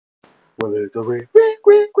Well, it's a Rick. Rick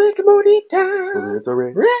and Morty time. Well, it's a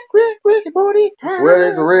Rick. Rick and Morty time. Well,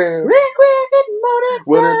 it's a Rick. Rick and Morty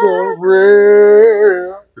Well, it's a time.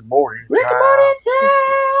 Rick. Good morning Rick and time.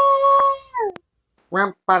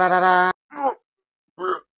 Morty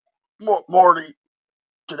time. Morty,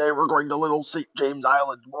 today we're going to Little St. James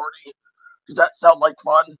Island, Morty. Does that sound like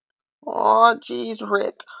fun? Aw, jeez,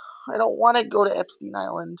 Rick. I don't want to go to Epstein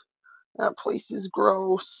Island. That place is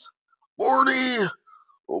gross. Morty,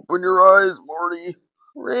 open your eyes, Morty.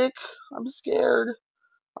 Rick, I'm scared.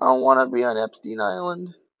 I don't want to be on Epstein Island.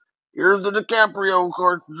 Here's the DiCaprio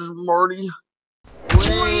cartridge, Morty.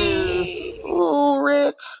 Whee! Oh,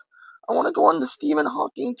 Rick. I want to go on the Stephen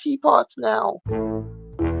Hawking teapots now.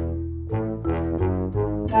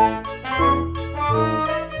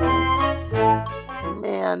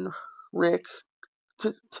 Man, Rick,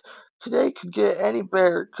 today could get any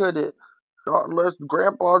better, could it? Not unless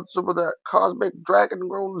Grandpa had some of that cosmic dragon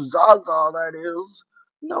grown Zaza, that is.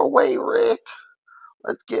 No way, Rick.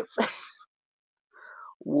 Let's get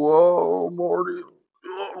Whoa, Morty.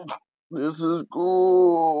 This is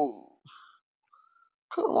cool.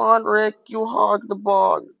 Come on, Rick. You hog the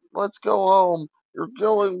bog. Let's go home. You're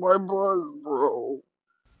killing my buzz, bro.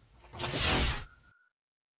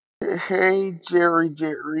 Hey,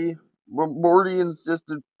 Jerry. Morty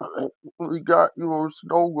insisted we got you a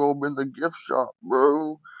snow globe in the gift shop,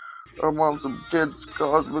 bro. I want some kids'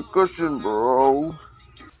 cosmic cushion, bro.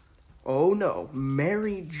 Oh no,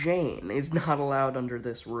 Mary Jane is not allowed under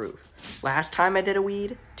this roof. Last time I did a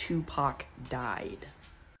weed, Tupac died.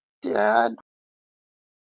 Dad,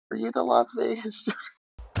 are you the Las Vegas?